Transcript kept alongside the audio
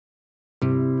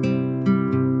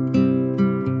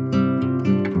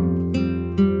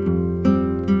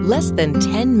Less than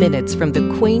 10 minutes from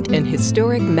the quaint and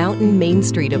historic mountain main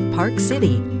street of Park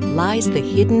City lies the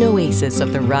hidden oasis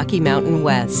of the Rocky Mountain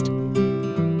West.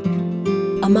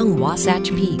 Among Wasatch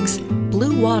Peaks,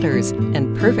 blue waters,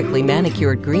 and perfectly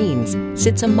manicured greens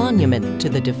sits a monument to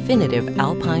the definitive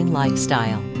alpine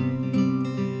lifestyle.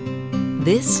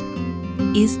 This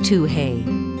is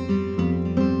Tuhaye.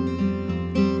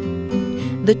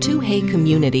 The Tuhaye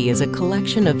community is a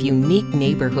collection of unique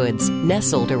neighborhoods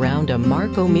nestled around a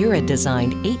Mark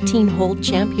O'Meara-designed 18-hole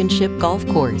championship golf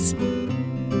course.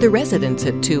 The residents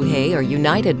at Tuhaye are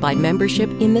united by membership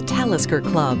in the Talisker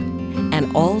Club,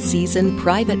 an all-season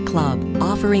private club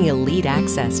offering elite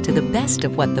access to the best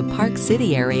of what the Park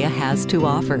City area has to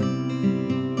offer,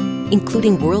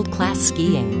 including world-class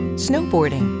skiing,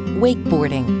 snowboarding,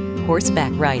 wakeboarding,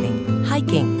 horseback riding,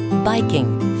 hiking,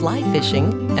 biking, fly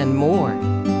fishing, and more.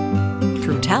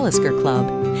 Through Talisker Club,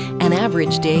 an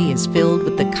average day is filled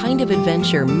with the kind of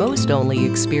adventure most only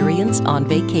experience on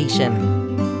vacation.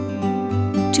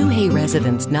 Tuhaye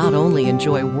residents not only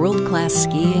enjoy world-class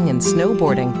skiing and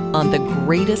snowboarding on the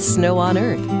greatest snow on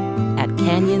Earth at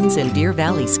Canyons and Deer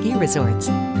Valley ski resorts,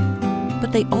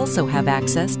 but they also have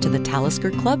access to the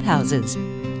Talisker clubhouses,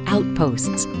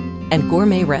 outposts, and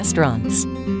gourmet restaurants.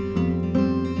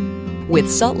 With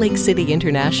Salt Lake City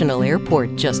International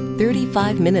Airport just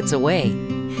 35 minutes away,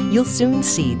 you'll soon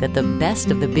see that the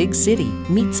best of the big city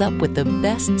meets up with the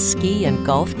best ski and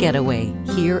golf getaway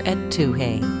here at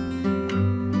Tuhaye.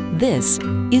 This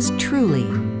is truly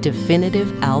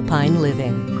definitive alpine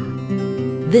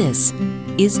living. This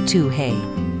is Tuhaye,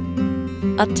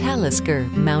 a Talisker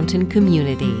mountain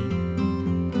community.